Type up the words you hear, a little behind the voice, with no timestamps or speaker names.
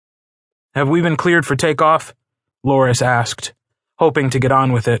Have we been cleared for takeoff? Loris asked, hoping to get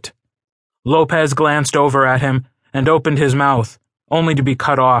on with it. Lopez glanced over at him and opened his mouth, only to be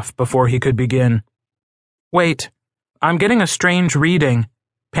cut off before he could begin. Wait, I'm getting a strange reading,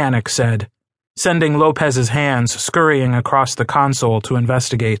 Panic said, sending Lopez's hands scurrying across the console to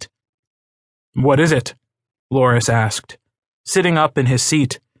investigate. What is it? Loris asked, sitting up in his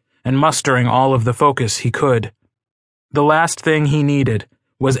seat and mustering all of the focus he could. The last thing he needed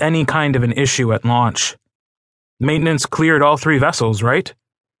was any kind of an issue at launch. Maintenance cleared all 3 vessels, right?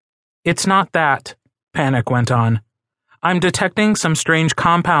 It's not that, Panic went on. I'm detecting some strange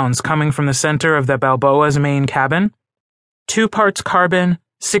compounds coming from the center of the Balboa's main cabin. 2 parts carbon,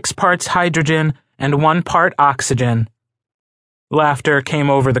 6 parts hydrogen, and 1 part oxygen. Laughter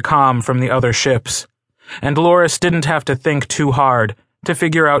came over the comm from the other ships, and Loris didn't have to think too hard to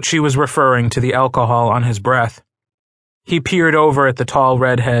figure out she was referring to the alcohol on his breath. He peered over at the tall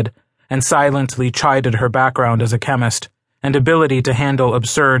redhead and silently chided her background as a chemist and ability to handle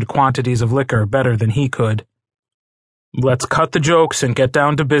absurd quantities of liquor better than he could. Let's cut the jokes and get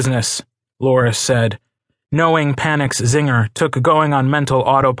down to business, Loris said, knowing Panic's zinger took going on mental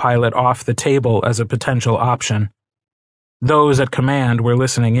autopilot off the table as a potential option. Those at command were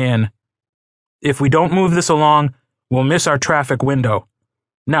listening in. If we don't move this along, we'll miss our traffic window.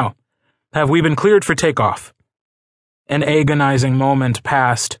 Now, have we been cleared for takeoff? An agonizing moment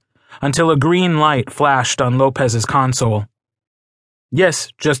passed until a green light flashed on Lopez's console. Yes,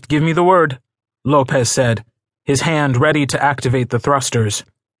 just give me the word, Lopez said, his hand ready to activate the thrusters.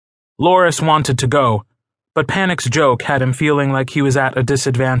 Loris wanted to go, but Panic's joke had him feeling like he was at a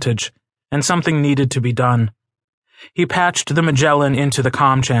disadvantage, and something needed to be done. He patched the Magellan into the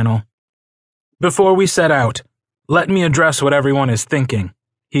comm channel. Before we set out, let me address what everyone is thinking,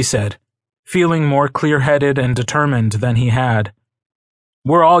 he said, feeling more clear-headed and determined than he had.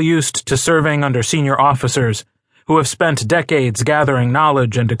 We're all used to serving under senior officers who have spent decades gathering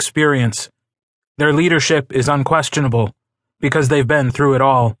knowledge and experience. Their leadership is unquestionable because they've been through it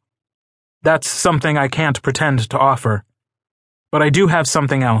all. That's something I can't pretend to offer. But I do have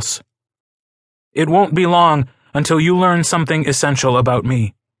something else. It won't be long until you learn something essential about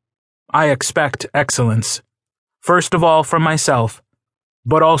me. I expect excellence, first of all from myself,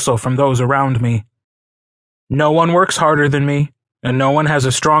 but also from those around me. No one works harder than me, and no one has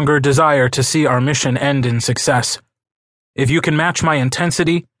a stronger desire to see our mission end in success. If you can match my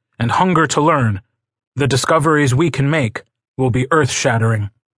intensity and hunger to learn, the discoveries we can make will be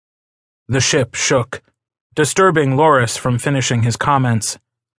earth-shattering. The ship shook, disturbing Loris from finishing his comments.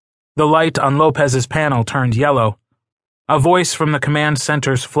 The light on Lopez's panel turned yellow. A voice from the command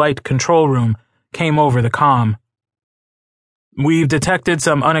center's flight control room came over the comm. We've detected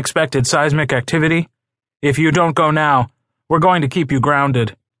some unexpected seismic activity. If you don't go now, we're going to keep you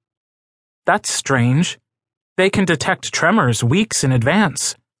grounded. That's strange. They can detect tremors weeks in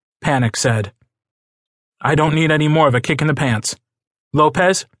advance, Panic said. I don't need any more of a kick in the pants.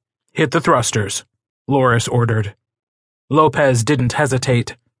 Lopez, hit the thrusters, Loris ordered. Lopez didn't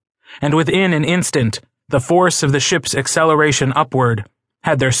hesitate, and within an instant, the force of the ship's acceleration upward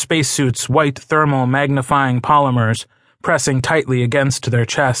had their spacesuits' white thermal magnifying polymers pressing tightly against their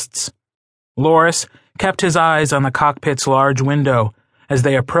chests. Loris kept his eyes on the cockpit's large window as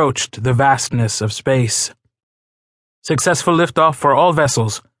they approached the vastness of space. Successful liftoff for all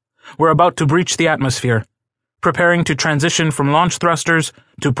vessels. We're about to breach the atmosphere, preparing to transition from launch thrusters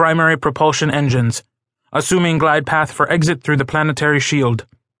to primary propulsion engines, assuming glide path for exit through the planetary shield,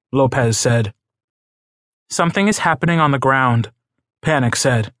 Lopez said. Something is happening on the ground, Panic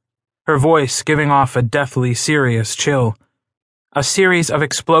said, her voice giving off a deathly serious chill. A series of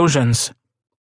explosions.